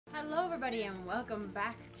Hello everybody and welcome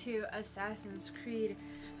back to Assassin's Creed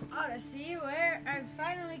Odyssey, where I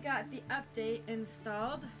finally got the update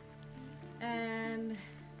installed and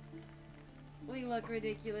we look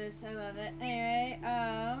ridiculous. I love it. Anyway,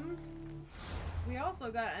 we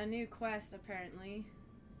also got a new quest apparently,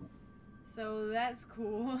 so that's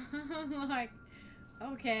cool. Like,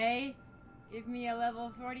 okay, give me a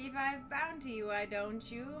level 45 bounty, why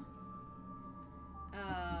don't you?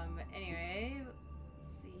 Anyway, let's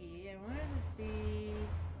see. I wanted to see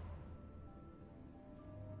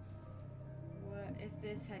what if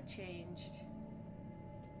this had changed.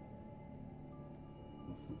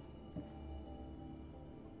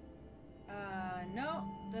 No,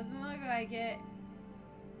 doesn't look like it.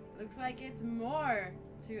 Looks like it's more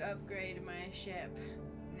to upgrade my ship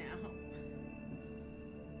now.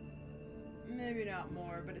 Maybe not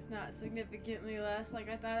more, but it's not significantly less like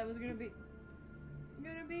I thought it was gonna be.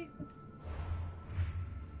 I think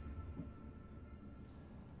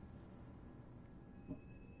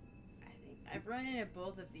I've run into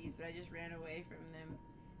both of these, but I just ran away from them.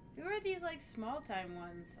 Who are these like small time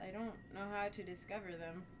ones? I don't know how to discover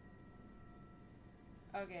them.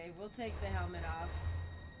 Okay, we'll take the helmet off.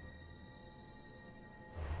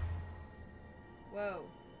 Whoa.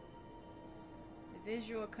 The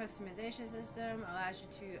visual customization system allows you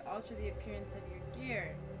to alter the appearance of your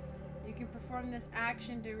gear. You can perform this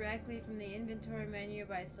action directly from the inventory menu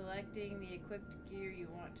by selecting the equipped gear you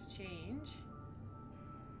want to change.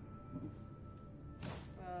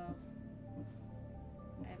 Well,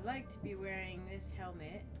 I'd like to be wearing this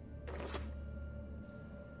helmet.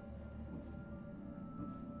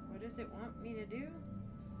 What does it want me to do?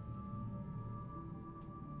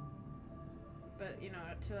 But, you know,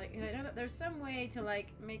 to like, I know that there's some way to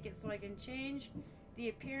like make it so I can change the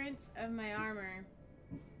appearance of my armor.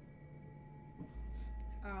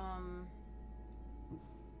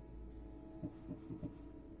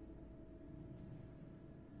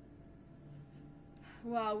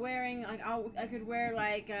 Well, wearing like I could wear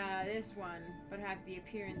like this one, but have the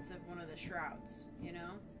appearance of one of the shrouds, you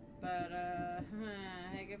know. But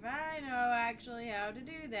heck, if I know actually how to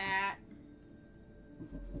do that,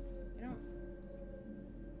 I don't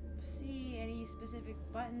see any specific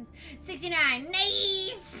buttons. 69,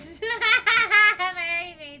 nice. Have I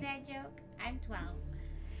already made that joke? I'm 12.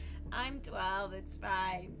 I'm 12, it's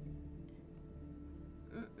fine.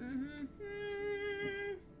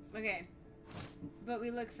 Okay. But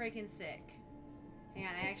we look freaking sick. Hang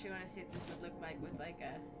on, I actually want to see what this would look like with like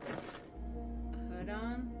a hood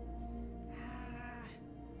on.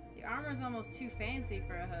 The armor's almost too fancy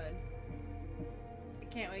for a hood. I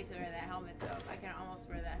can't wait to wear that helmet though. I can almost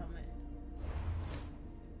wear that helmet.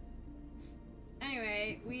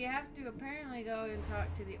 Anyway, we have to apparently go and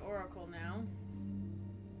talk to the Oracle now.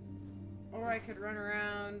 Or I could run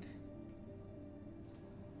around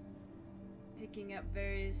picking up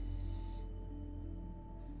various...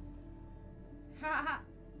 Haha!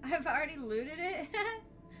 I've already looted it?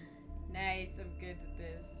 Nice, I'm good at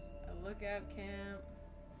this. A lookout camp.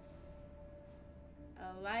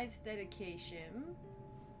 A life's dedication.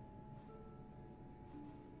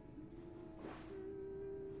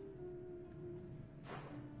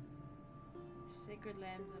 Sacred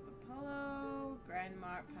lands of Apollo, Grand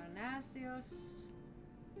Mart Parnassus.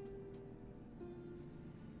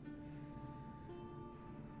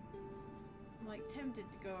 I'm like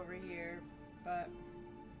tempted to go over here, but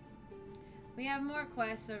we have more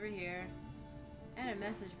quests over here and a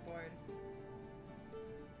message board.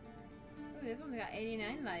 Ooh, this one's got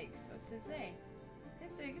 89 likes. What's it say?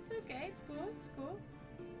 It's okay. It's cool. It's cool.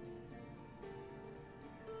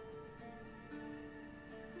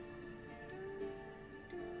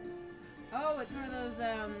 Oh, it's one of those,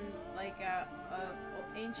 like,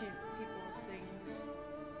 ancient people's things.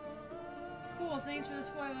 Cool, thanks for the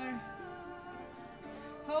spoiler.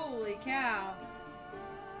 Holy cow.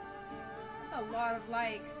 That's a lot of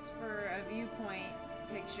likes for a viewpoint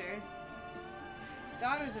picture.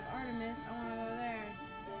 Daughters of Artemis, I want to go there.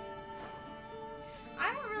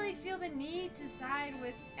 I don't really feel the need to side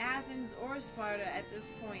with Athens or Sparta at this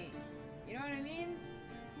point. You know what I mean?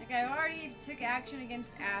 Like, I already took action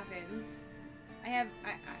against Athens. I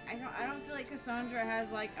don't feel like Cassandra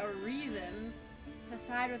has like a reason to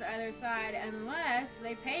side with either side unless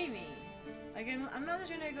they pay me. Like, I'm not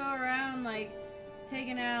just gonna go around like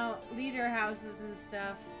taking out leader houses and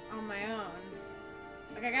stuff on my own.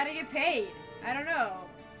 Like, I gotta get paid. I don't know.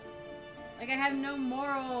 Like, I have no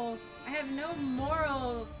moral,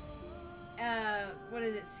 what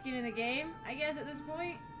is it, skin in the game, I guess, at this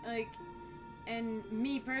point. Like, and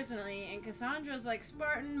me personally, and Cassandra's like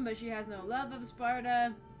Spartan, but she has no love of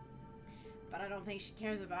Sparta. But I don't think she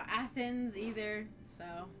cares about Athens either,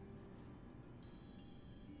 so.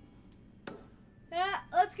 Yeah,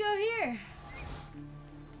 let's go here.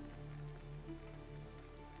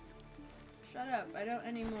 Shut up, I don't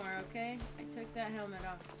anymore, okay? I took that helmet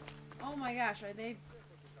off. Oh my gosh, are they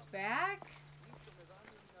back?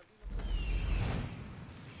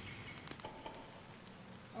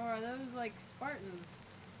 Or are those like Spartans?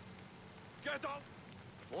 Get up!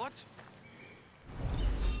 What?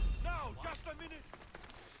 Now, just a minute!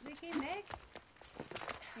 They came back?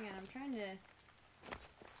 Hang on, I'm trying to...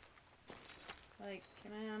 Like,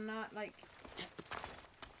 can I not, like...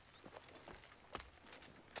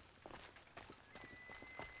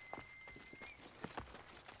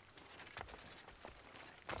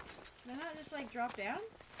 Can I not just, like, drop down?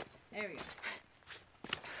 There we go.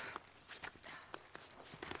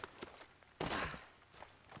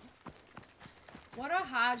 What a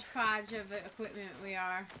hodgepodge of equipment we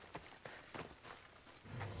are.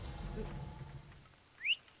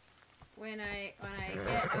 When I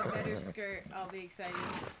get a better skirt, I'll be excited.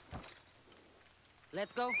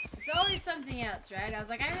 Let's go. It's always something else, right? I was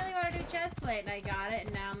like, I really want to do chest plate, and I got it,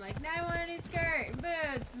 and now I'm like, now I want a new skirt and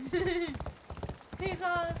boots. It's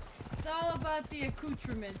all about the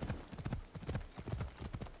accoutrements.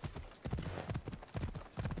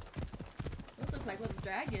 Those look like little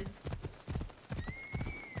dragons.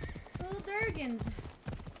 Little dragons.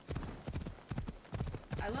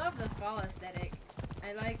 I love the fall aesthetic.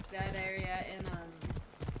 I like that area in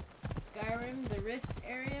Skyrim, the Rift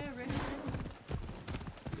area, Riften.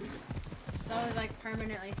 It's always like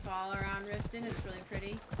permanently fall around Riften. It's really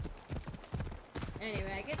pretty.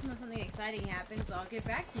 Anyway, I guess when something exciting happens, I'll get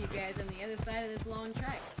back to you guys on the other side of this long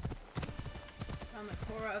trek. On the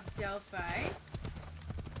core of Delphi.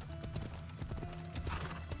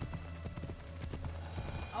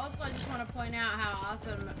 Also, I just want to point out how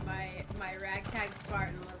awesome my ragtag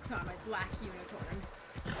Spartan looks on my black unicorn.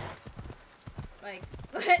 Like,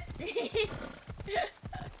 what?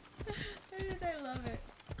 I love it.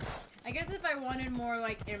 I guess if I wanted more,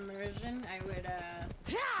 like, immersion, I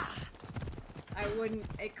wouldn't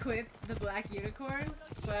equip the black unicorn,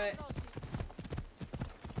 but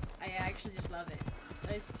I actually just love it.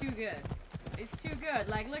 It's too good. It's too good.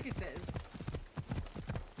 Like, look at this.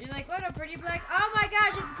 You're like, what a pretty black... Oh my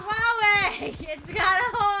gosh, it's glowing! It's got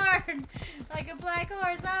a horn! Like a black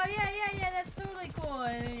horse. Oh, yeah, that's totally cool.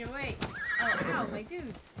 And then you wait. Oh, ow, my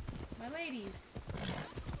dudes. My ladies.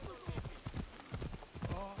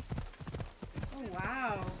 Oh,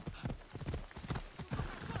 wow.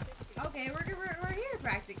 Okay, we're here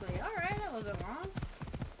practically. Alright, that wasn't wrong.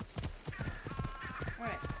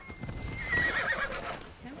 Alright.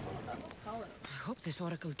 Temple of Apollo. I hope this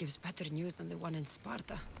oracle gives better news than the one in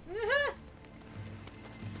Sparta.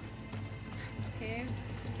 Okay.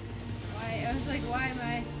 Why? I was like, why am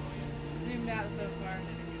I zoomed out so far?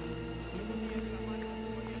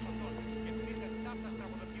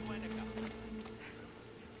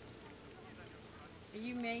 Are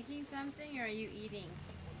you making something or are you eating?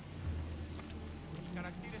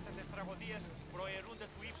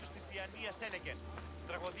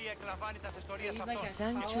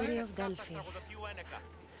 Sanctuary of Delphi.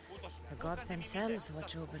 The gods themselves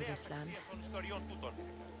watch over this land.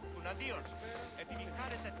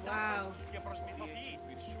 Wow.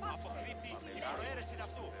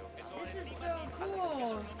 This is so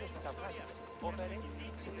cool.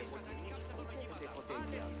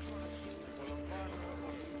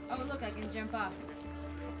 Oh, look, I can jump up.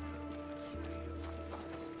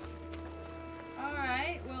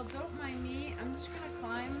 Alright, well, don't mind me. I'm just gonna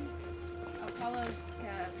climb Apollo's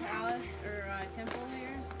palace or temple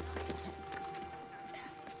here.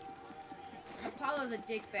 Apollo's a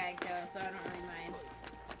dickbag though, so I don't really mind.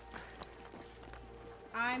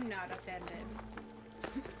 I'm not offended.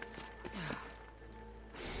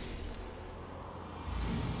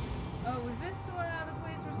 Oh, was this the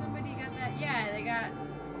place where somebody got that? Yeah, they got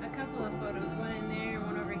a couple of photos. One in there,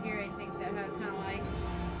 one over here, I think, that had a ton of likes.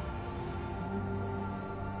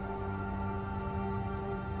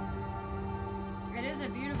 It is a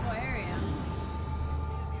beautiful area.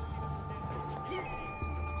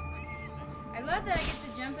 I love that I get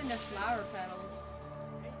to jump into flower petals.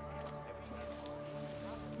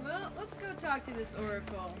 Well, let's go talk to this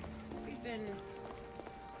oracle. We've been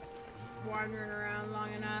wandering around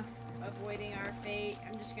long enough, avoiding our fate.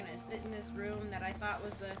 I'm just gonna sit in this room that I thought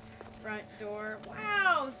was the front door.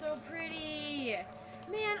 Wow, so pretty!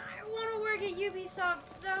 Man, I want to work at Ubisoft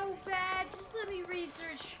so bad. Just let me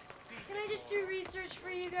research. Can I just do research for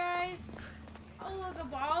you guys? I'll look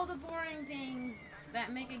up all the boring things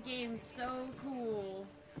that make a game so cool.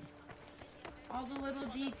 All the little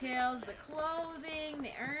details, the clothing,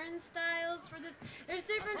 the urn styles for this. There's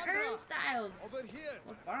different urn styles. Over here.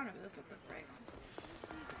 Oh, Barnabas, what the frick?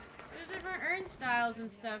 There's different urn styles and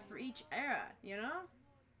stuff for each era, you know?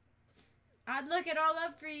 I'd look it all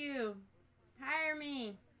up for you. Hire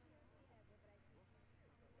me.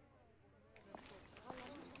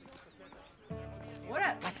 What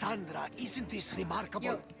up? Cassandra, isn't this remarkable?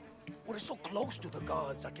 Yo. We're so close to the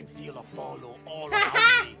gods, I can feel Apollo all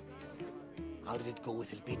around me. How did it go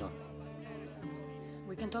with Elpino?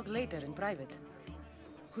 We can talk later in private.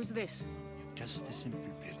 Who's this? Just a simple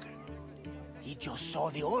pilgrim. He just saw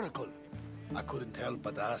the oracle. I couldn't help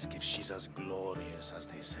but ask if she's as glorious as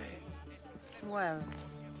they say. Well,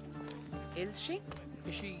 is she?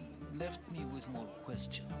 She left me with more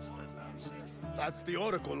questions than answers. That's the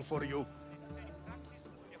oracle for you.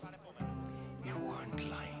 You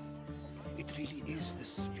weren't lying. It really is the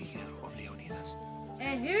spear of Leonidas.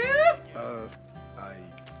 Who? I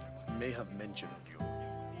may have mentioned you.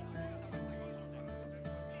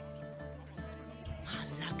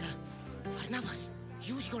 Laka. Barnabas,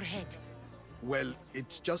 use your head. Well,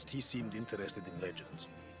 it's just he seemed interested in legends.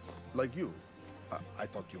 Like you. I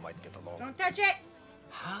thought you might get along. Don't touch it!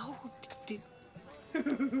 How did...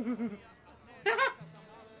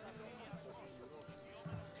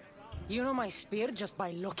 You know my spear just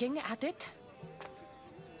by looking at it?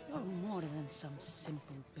 You're more than some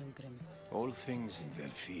simple pilgrim. All things in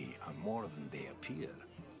Delphi are more than they appear.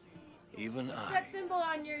 Even What's that symbol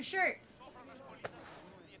on your shirt?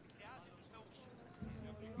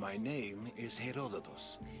 My name is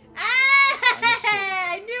Herodotus. Ah!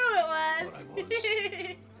 I knew it was! Or I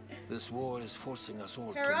was. This war is forcing us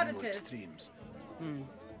all to new Herodotus. extremes.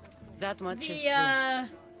 That much is The,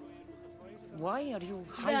 true. Why are you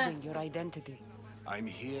hiding your identity? I'm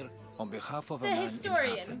here on behalf of a The man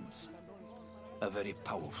historian. in Athens. A very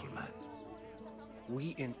powerful man.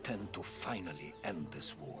 We intend to finally end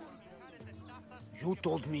this war. You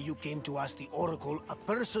told me you came to ask the Oracle a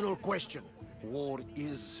personal question. War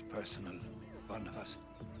is personal, Barnabas.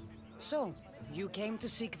 So, you came to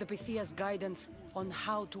seek the Pythia's guidance on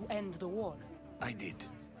how to end the war. I did.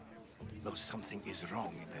 Though something is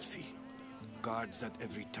wrong in Delphi. Guards at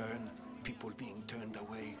every turn, people being turned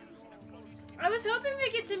away. I was hoping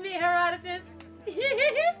we get to meet Herodotus.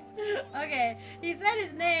 Okay, he said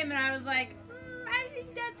his name and I was like, I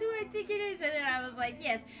think that's who I think it is. And then I was like,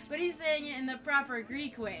 yes, but he's saying it in the proper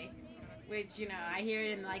Greek way. Which, you know, I hear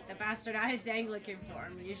it in like the bastardized Anglican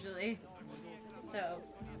form usually. So,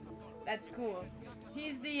 that's cool.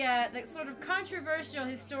 He's the sort of controversial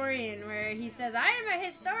historian where he says, I am a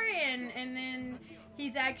historian, and then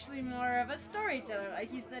he's actually more of a storyteller, like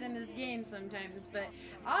he said in this game sometimes. But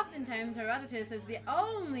oftentimes Herodotus is the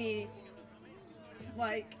only,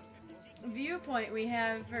 like, viewpoint we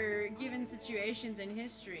have for given situations in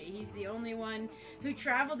history. He's the only one who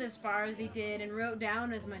traveled as far as he did and wrote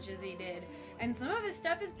down as much as he did. And some of his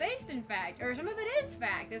stuff is based in fact, or some of it is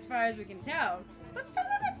fact as far as we can tell. But some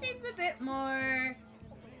of it seems a bit more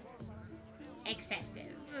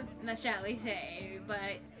excessive, shall we say.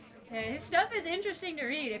 But his stuff is interesting to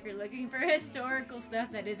read if you're looking for historical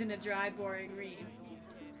stuff that isn't a dry, boring read.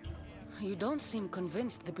 You don't seem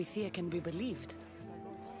convinced the Pythia can be believed.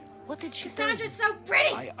 What did she tell you? Cassandra's so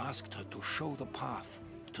pretty! I asked her to show the path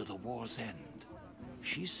to the war's end.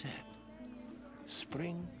 She said,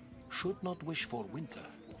 spring should not wish for winter,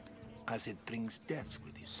 as it brings death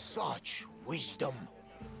with it. Such wisdom.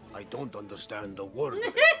 I don't understand a word of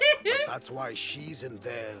it, but that's why she's in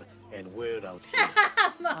there and we're out here.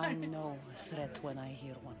 I know a threat when I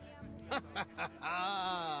hear one.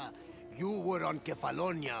 You were on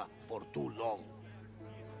Kefalonia for too long.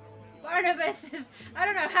 Barnabas is, I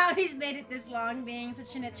don't know how he's made it this long being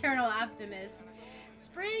such an eternal optimist.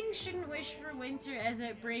 Spring shouldn't wish for winter as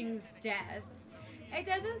it brings death. It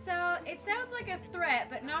doesn't sound, it sounds like a threat,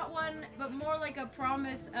 but not one, but more like a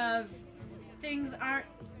promise of things aren't,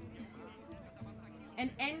 an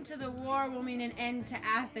end to the war will mean an end to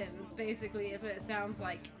Athens, basically, is what it sounds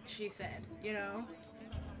like she said, you know?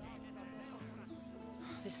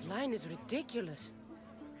 This line is ridiculous.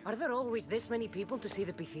 Are there always this many people to see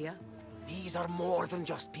the Pythia? These are more than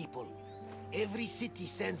just people. Every city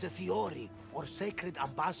sends a Fiori, or sacred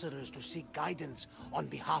ambassadors to seek guidance on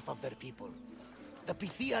behalf of their people. The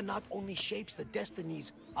Pythia not only shapes the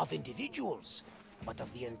destinies of individuals, but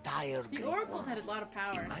of the entire The Greek oracles world. had a lot of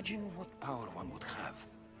power. Imagine what power one would have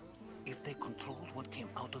if they controlled what came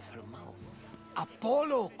out of her mouth.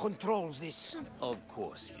 Apollo controls this. Of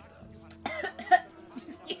course he does.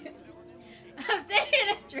 Excuse me. I was taking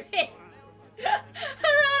a drink.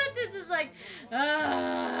 Herodotus is like,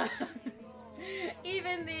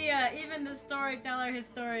 Even the storyteller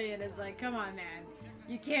historian is like, come on, man,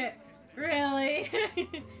 you can't really. I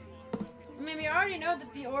mean, we already know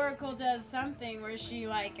that the Oracle does something where she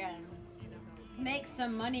like makes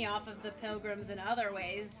some money off of the pilgrims in other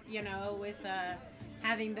ways, you know, with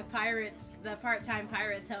having the pirates, the part-time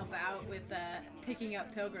pirates help out with picking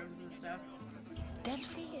up pilgrims and stuff.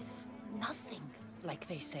 Delphi is nothing, like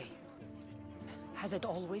they say. Has it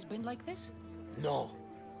always been like this? No.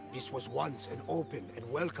 This was once an open and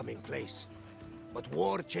welcoming place. But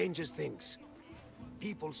war changes things.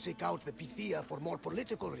 People seek out the Pythia for more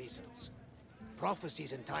political reasons.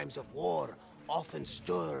 Prophecies in times of war often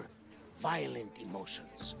stir violent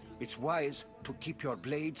emotions. It's wise to keep your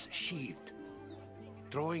blades sheathed.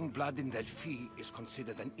 Drawing blood in Delphi is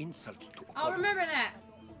considered an insult to Apollo. I'll remember that.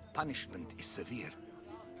 Punishment is severe.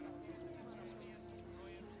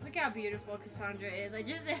 Look how beautiful Cassandra is. I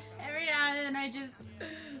just, every now and then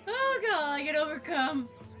oh god, I get overcome.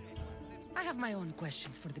 I have my own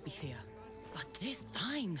questions for the Pythia. But this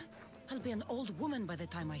Dine, I'll be an old woman by the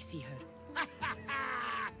time I see her.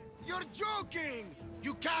 You're joking!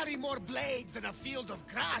 You carry more blades than a field of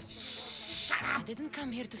grass! Shut up! I didn't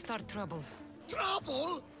come here to start trouble.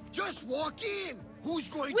 Trouble? Just walk in! Who's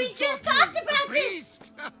going We to just stop talked you? about The this!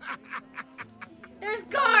 priest? There's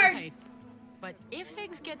guards! Right. But if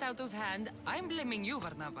things get out of hand, I'm blaming you,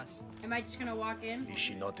 Varnavas. Am I just gonna walk in? Is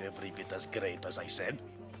she not every bit as great as I said?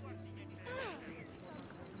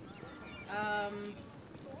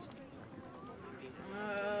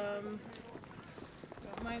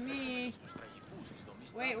 Don't mind me.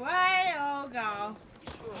 Wait, what? Oh god.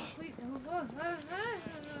 Please.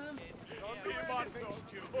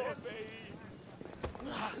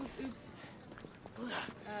 Oops.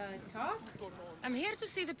 Talk? I'm here to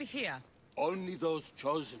see the Pythia. Only those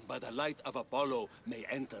chosen by the light of Apollo may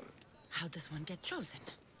enter. How does one get chosen?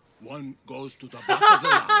 One goes to the back of the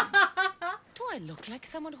line. Do I look like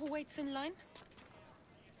someone who waits in line?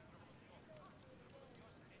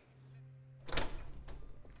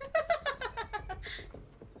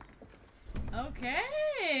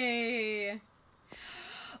 Okay.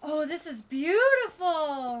 Oh, this is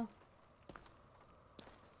beautiful.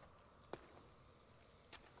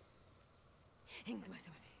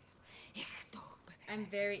 I'm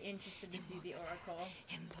very interested to see the Oracle.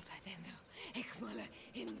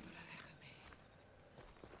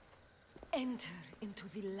 Enter into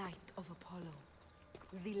the light of Apollo.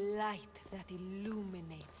 The light that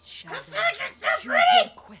illuminates shadow. Choose your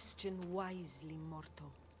question wisely, mortal,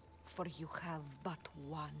 for you have but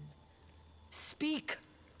one. Speak,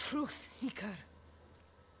 truth seeker.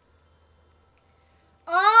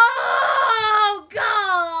 Oh, God!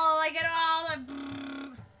 I get all the...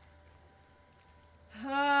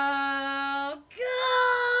 Oh, God!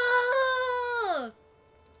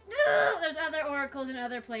 There's other oracles in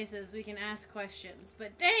other places we can ask questions,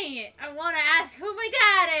 but dang it, I want to ask who my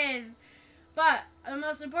dad is! But the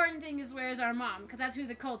most important thing is where's our mom, because that's who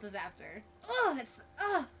the cult is after. Oh, that's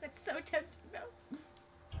so tempting, though.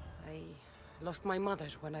 I lost my mother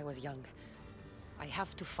when I was young. I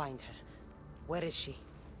have to find her. Where is she?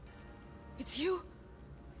 It's you?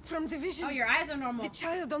 From the visions? Oh, your eyes are normal. The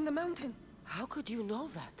child on the mountain. How could you know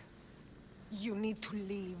that? You need to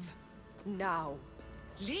leave. Now.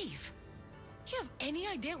 Leave? Do you have any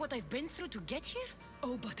idea what I've been through to get here?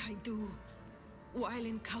 Oh, but I do. While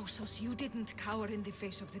in Kausos, you didn't cower in the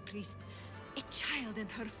face of the priest. A child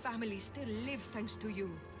and her family still live thanks to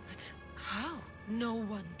you. But how? No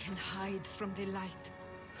one can hide from the light.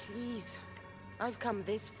 Please. I've come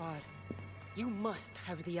this far. You must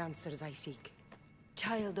have the answers I seek.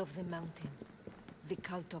 Child of the mountain. The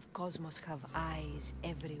cult of Cosmos have eyes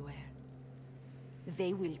everywhere.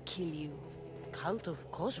 They will kill you. Cult of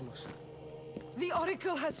Cosmos? The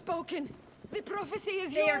Oracle has spoken! The prophecy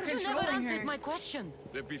is They are yours! You never controlling answered her. my question.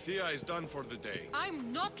 The Pythia is done for the day.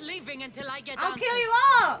 I'm not leaving until I get I'll answers. kill you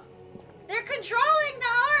all! They're controlling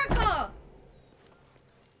the Oracle!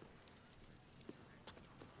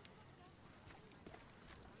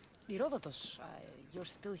 Herodotus, you're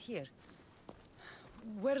still here.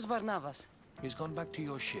 Where's Varnavas? He's gone back to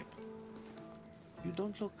your ship. You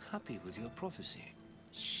don't look happy with your prophecy.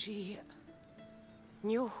 She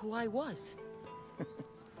knew who I was.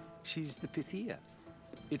 She's the Pythia.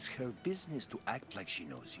 It's her business to act like she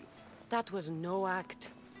knows you. That was no act.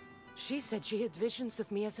 She said she had visions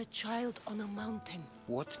of me as a child on a mountain.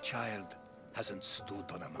 What child hasn't stood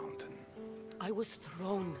on a mountain? I was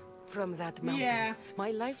thrown from that mountain. Yeah.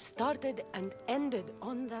 My life started and ended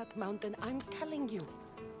on that mountain. I'm telling you.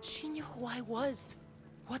 She knew who I was,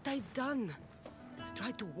 what I'd done. She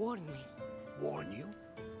tried to warn me. Warn you?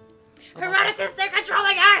 Herodotus, they're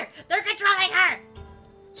controlling her! They're controlling her!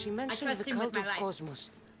 She mentioned trust the him with cult my of life. Cosmos.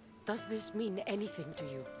 Does this mean anything to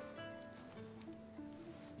you?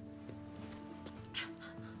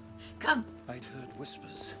 Come. I'd heard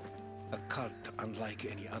whispers. A cult unlike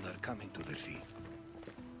any other coming to Delphi.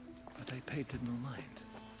 But I paid it no mind.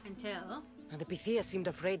 Until... And the Pythia seemed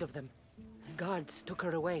afraid of them. The guards took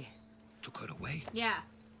her away. Took her away? Yeah.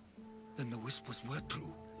 Then the whispers were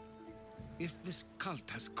true. If this cult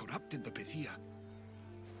has corrupted the Pythia...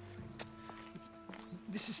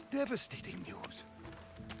 This is devastating news.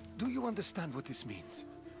 Do you understand what this means?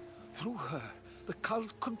 Through her, the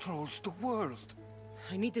cult controls the world.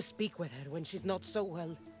 I need to speak with her when she's not so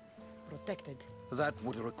well protected. That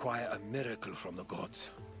would require a miracle from the gods.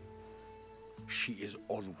 She is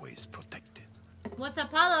always protected. What's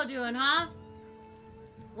Apollo doing, huh?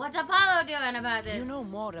 What's Apollo doing about this? You know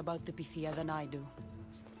more about the Pythia than I do.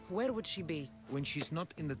 Where would she be? When she's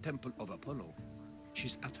not in the temple of Apollo,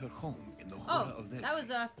 she's at her home in the Hora of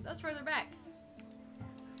Delphi. That's further back.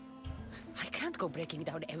 I can't go breaking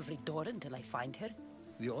down every door until I find her.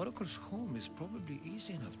 The Oracle's home is probably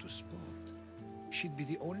easy enough to spot. She'd be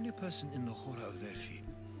the only person in the Hora of Delphi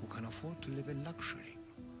who can afford to live in luxury.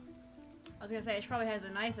 I was gonna say, she probably has the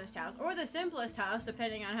nicest house, or the simplest house,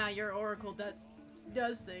 depending on how your oracle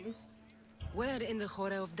does things. Where in the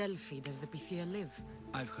Hora of Delphi does the Pythia live?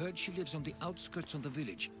 I've heard she lives on the outskirts of the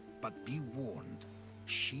village, but be warned,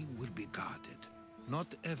 she will be guarded.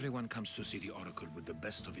 Not everyone comes to see the Oracle with the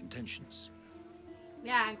best of intentions.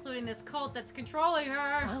 Yeah, including this cult that's controlling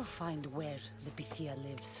her. I'll find where the Pythia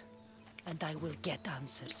lives, and I will get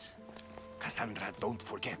answers. Cassandra, don't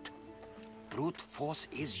forget. Brute force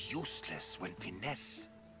is useless when finesse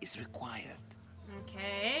is required.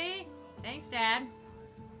 Okay. Thanks, Dad.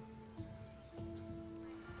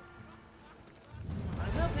 I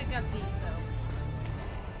will pick up these, though.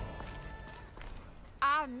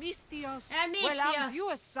 Mistios. Mistios. Well, aren't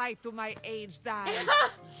you a sight to my age, darling?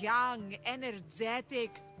 Young,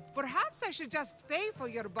 energetic. Perhaps I should just pay for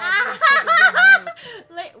your body instead of your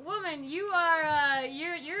health. Woman, you are,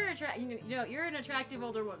 you're an attractive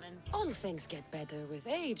older woman. All things get better with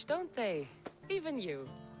age, don't they? Even you.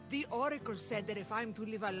 The Oracle said that if I'm to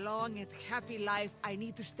live a long and happy life, I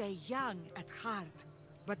need to stay young at heart.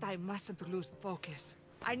 But I mustn't lose focus.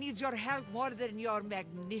 I need your help more than your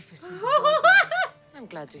magnificent body. I'm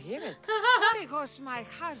glad to hear it. Arigos, my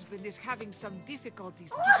husband, is having some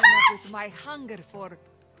difficulties keeping up with my hunger for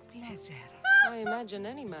pleasure. I imagine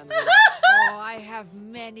any man would. Oh, I have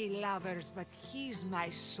many lovers, but he's my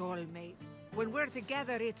soulmate. When we're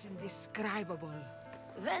together, it's indescribable.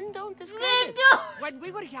 Then don't describe it. When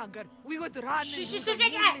we were younger, we would run into the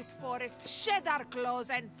moonlit forest, shed our clothes,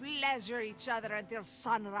 and pleasure each other until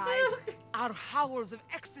sunrise. Our howls of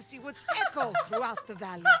ecstasy would echo throughout the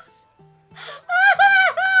valleys.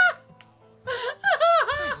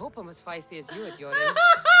 I hope I'm as feisty as you at your age.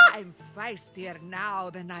 I'm feistier now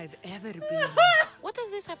than I've ever been. What does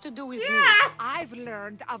this have to do with me? I've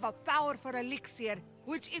learned of a powerful elixir,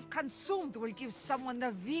 which if consumed will give someone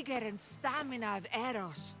the vigor and stamina of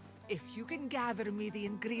Eros. If you can gather me the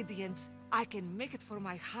ingredients, I can make it for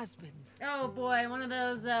my husband. Oh boy, one of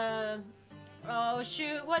those, oh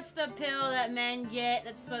shoot, what's the pill that men get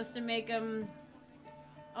that's supposed to make them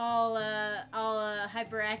all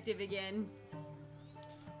hyperactive again?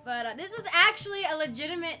 But this is actually a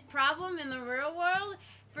legitimate problem in the real world.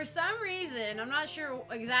 For some reason, I'm not sure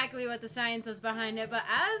exactly what the science is behind it, but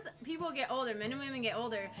as people get older, men and women get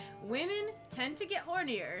older, women tend to get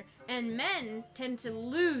hornier, and men tend to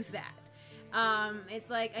lose that. It's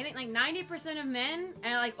like, I think like 90% of men,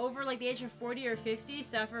 and like over like the age of 40 or 50,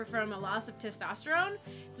 suffer from a loss of testosterone.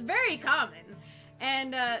 It's very common.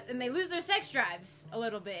 And they lose their sex drives a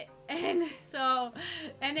little bit. And so,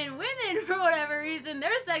 and then women, for whatever reason,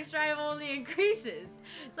 their sex drive only increases.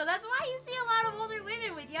 So that's why you see a lot of older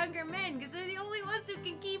women with younger men, because they're the only ones who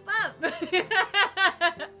can keep up.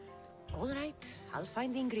 All right, I'll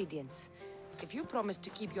find the ingredients. If you promise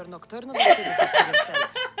to keep your nocturnal activities to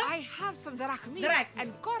yourself. I have some drachmi,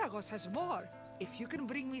 and Koragos has more. If you can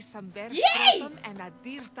bring me some bear Yay! scrotum and a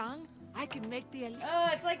deer tongue, I can make the elixir. Oh,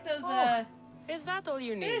 it's like those, Is that all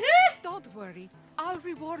you need? Don't worry. I'll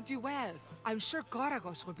reward you well. I'm sure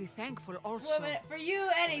Koragos will be thankful also. Woman, for you,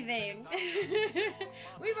 anything.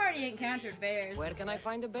 We've already encountered bears. Where can I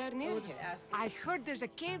find a bear near We'll here? just ask. I heard there's a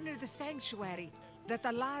cave near the sanctuary that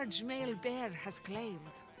a large male bear has claimed.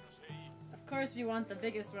 Of course, we want the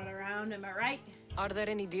biggest one around, am I right? Are there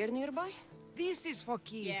any deer nearby? This is for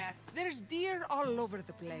keys. Yeah. There's deer all over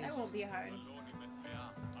the place. That won't be hard.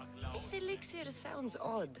 This elixir sounds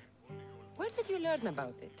odd. Where did you learn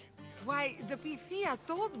about it? Why, the Pythia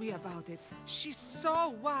told me about it. She's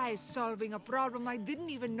so wise solving a problem I didn't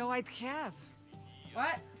even know I'd have.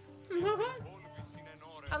 What?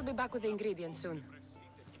 I'll be back with the ingredients soon.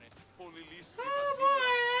 Oh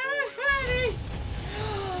boy, that was funny!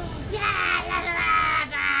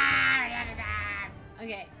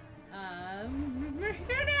 Okay, we're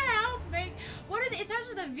gonna help make. What is it? It starts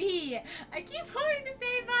with a V. I keep wanting to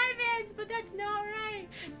say Vivans, but that's not right.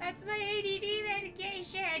 That's my ADD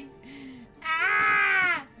medication.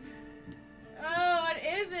 Ah! Oh, what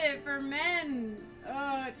is it for men?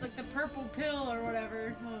 Oh, it's like the purple pill or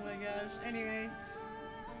whatever. Oh my gosh. Anyway.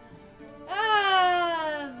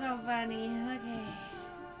 Oh, so funny. Okay.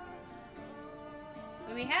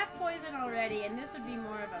 So we have poison already, and this would be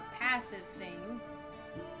more of a passive thing.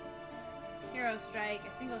 Hero strike.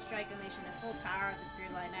 A single strike unleashing the full power of the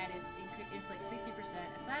Spirit Light Knight is inflicts 60%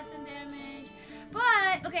 assassin damage.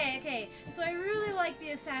 But, okay. So I really like the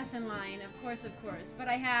assassin line, of course. But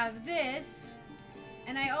I have this,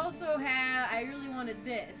 and I also have, I really wanted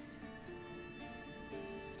this.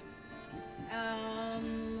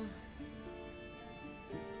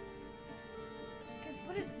 Because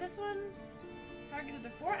what is this one? Targets up to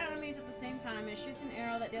 4 enemies at the same time and shoots an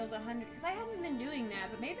arrow that deals 100. Because I haven't been doing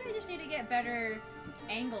that, but maybe I just need to get better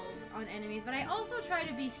angles on enemies. But I also try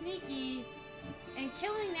to be sneaky, and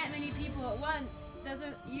killing that many people at once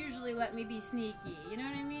doesn't usually let me be sneaky. You know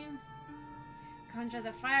what I mean? Conjure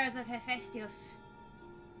the fires of Hephaestus.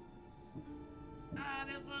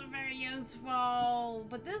 This one's very useful.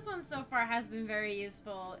 But this one so far has been very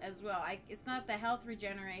useful as well. It's not the health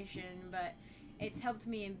regeneration, but it's helped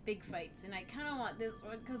me in big fights, and I kind of want this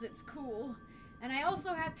one because it's cool. And I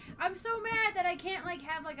also have, I'm so mad that I can't like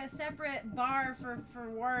have like a separate bar for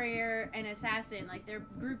warrior and assassin. Like they're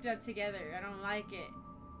grouped up together. I don't like it.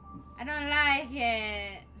 I don't like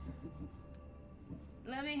it.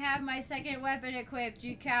 Let me have my second weapon equipped,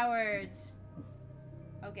 you cowards.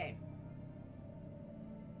 Okay.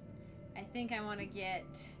 I think I want to get...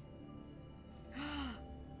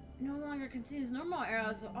 No longer consumes normal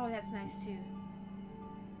arrows. Oh, that's nice too.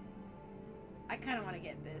 I kind of want to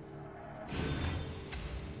get this.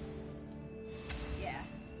 Yeah.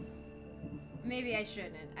 Maybe I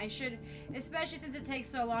shouldn't. I should, especially since it takes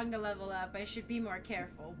so long to level up, I should be more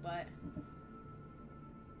careful, but...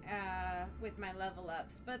 with my level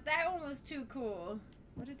ups. But that one was too cool.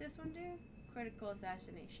 What did this one do? Critical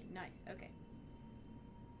assassination. Nice. Okay.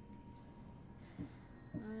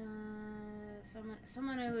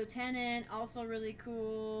 Summon a lieutenant, also really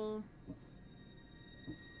cool.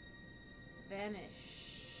 Vanish.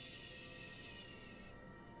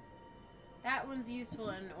 That one's useful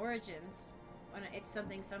in Origins when it's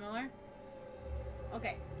something similar.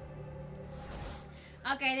 Okay.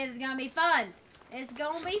 Okay, this is gonna be fun. It's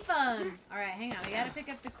gonna be fun. Alright, hang on. We gotta pick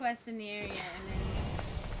up the quest in the area and then...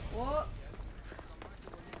 Whoa.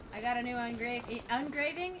 I got a new engraving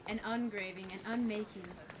and ungraving and unmaking.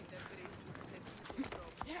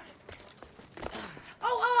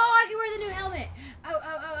 Oh, I can wear the new helmet.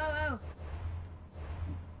 Oh.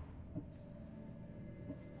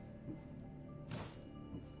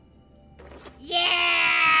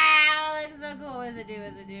 Yeah! Oh, looks so cool. What does it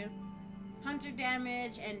do? Hunter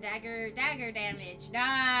damage and dagger damage.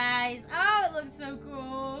 Nice. Oh, it looks so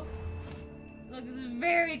cool. Looks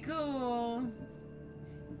very cool.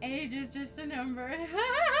 Age is just a number.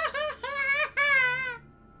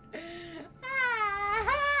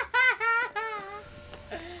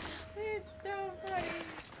 It's so funny.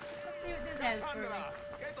 Let's see what this has for me.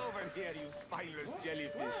 Get over here, you spineless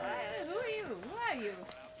jellyfish. Who are you? Who are you?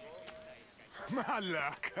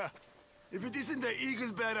 Malaka. If it isn't the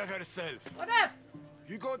eagle bearer herself. What up?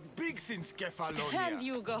 You got big since Kefalonia. And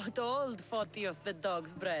you got old, Photios the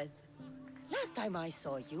dog's breath. Last time I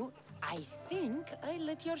saw you, I think I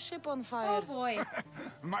lit your ship on fire. Oh boy.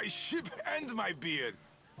 My ship and my beard.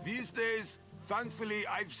 These days, thankfully,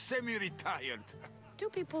 I've semi-retired. Do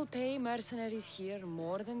people pay mercenaries here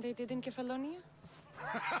more than they did in Kefalonia?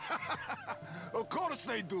 Of course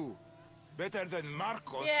they do. Better than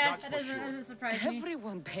Marcos, Yeah, that's that for doesn't sure. surprise me.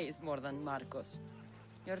 Everyone pays more than Marcos.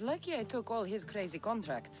 You're lucky I took all his crazy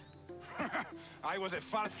contracts. I was a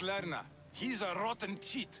fast learner. He's a rotten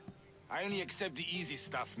cheat. I only accept the easy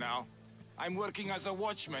stuff now. I'm working as a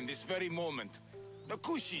watchman this very moment. The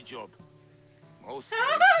cushy job. Most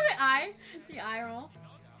the eye roll.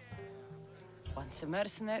 Once a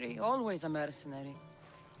mercenary, always a mercenary.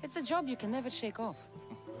 It's a job you can never shake off.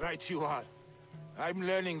 Right you are. I'm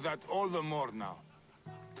learning that all the more now.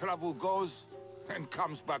 Trouble goes and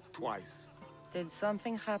comes back twice. Did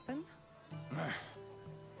something happen?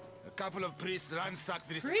 A couple of priests ransacked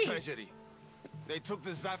this Priests? treasury. They took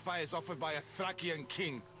the sapphires offered by a Thracian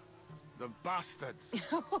king. The bastards.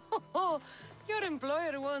 Your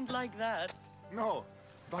employer won't like that. No,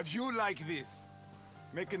 but you like this.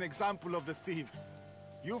 Make an example of the thieves.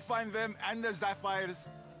 You find them and the sapphires,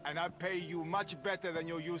 and I pay you much better than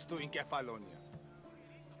you're used to in Kefalonia.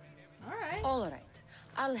 Alright. All right,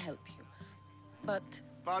 I'll help you. But...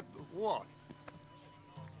 But what?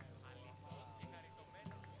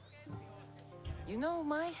 You know,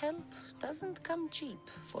 my help doesn't come cheap,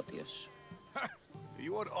 Photios.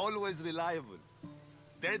 You are always reliable.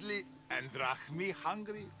 Deadly and drachmi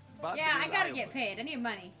hungry, but Yeah, I gotta reliable. get paid. I need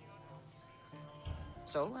money.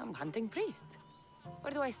 So, I'm hunting priests.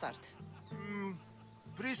 Where do I start?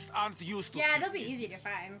 Priests aren't used to Yeah, thief they'll be business. easy to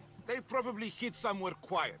find. They probably hid somewhere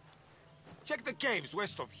quiet. Check the caves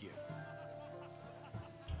west of here.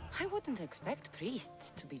 I wouldn't expect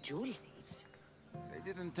priests to be jewel thieves. They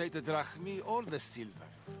didn't take the drachmi or the silver.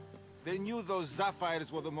 They knew those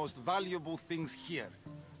sapphires were the most valuable things here.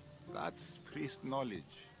 That's priest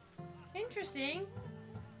knowledge. Interesting.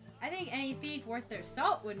 I think any thief worth their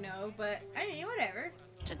salt would know, but I mean, whatever.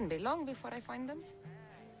 Shouldn't be long before I find them.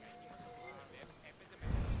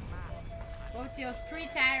 Photios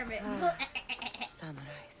pre-retirement.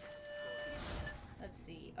 Sunrise. Let's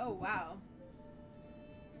see. Oh, wow.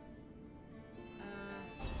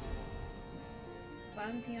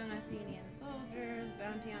 Bounty on Athenian soldiers,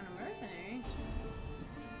 bounty on a mercenary.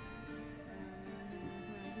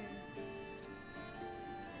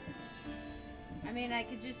 I mean, I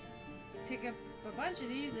could just pick up a bunch of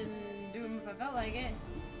these and do them if I felt like it.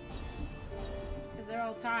 Because they're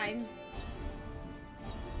all timed.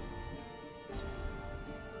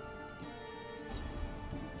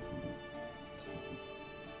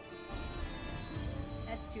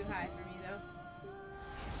 That's too high for me, though.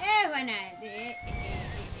 Eh, why not?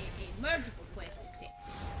 Multiple quests accept.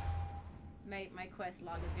 My quest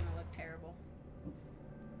log is gonna look terrible.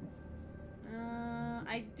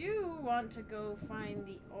 I do want to go find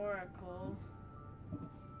the Oracle.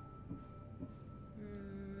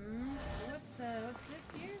 What's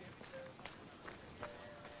this here?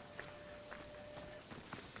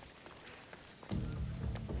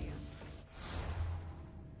 There you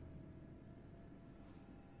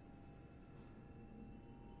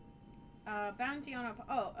go. Bounty on a...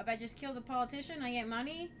 Oh, if I just kill the politician, I get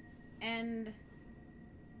money, and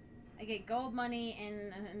I get gold money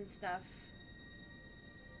and stuff.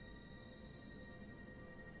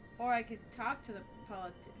 Or I could talk to the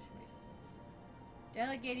politician. Wait.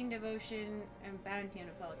 Delegating devotion and bounty on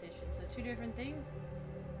a politician. So two different things?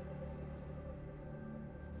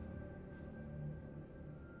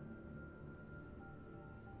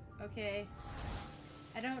 Okay.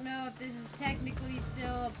 I don't know if this is technically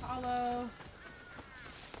still Apollo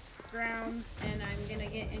grounds and I'm gonna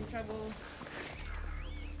get in trouble.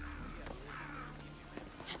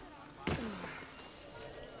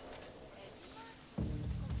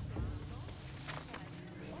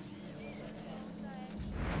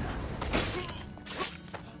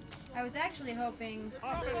 I was actually hoping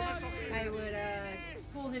I would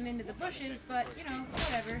pull him into the bushes, but you know,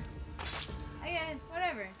 whatever.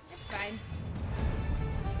 Whatever. It's fine.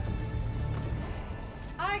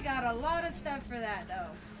 I got a lot of stuff for that, though.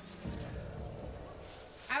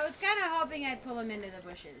 I was kind of hoping I'd pull him into the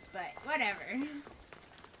bushes, but whatever.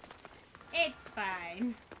 It's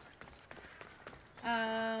fine.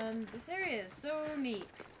 This area is so neat.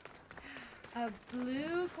 A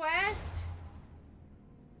blue quest?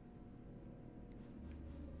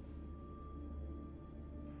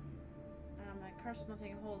 My curse is not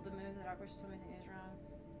taking hold of the moons that awkward so something is wrong.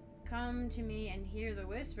 Come to me and hear the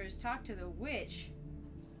whispers. Talk to the witch.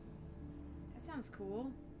 That sounds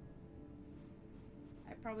cool.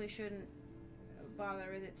 I probably shouldn't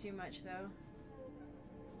bother with it too much, though.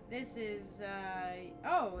 This is,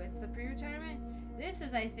 oh, it's the pre-retirement? This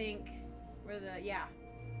is, I think, where the, yeah.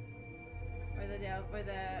 Where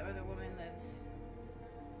the woman lives.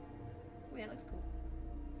 Oh, yeah, it looks cool.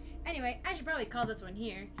 Anyway, I should probably call this one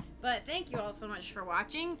here. But thank you all so much for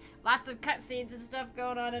watching. Lots of cutscenes and stuff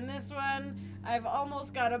going on in this one. I've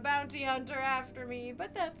almost got a bounty hunter after me,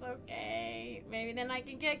 but that's okay. Maybe then I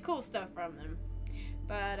can get cool stuff from them.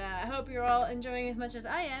 But I hope you're all enjoying as much as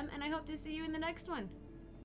I am, and I hope to see you in the next one.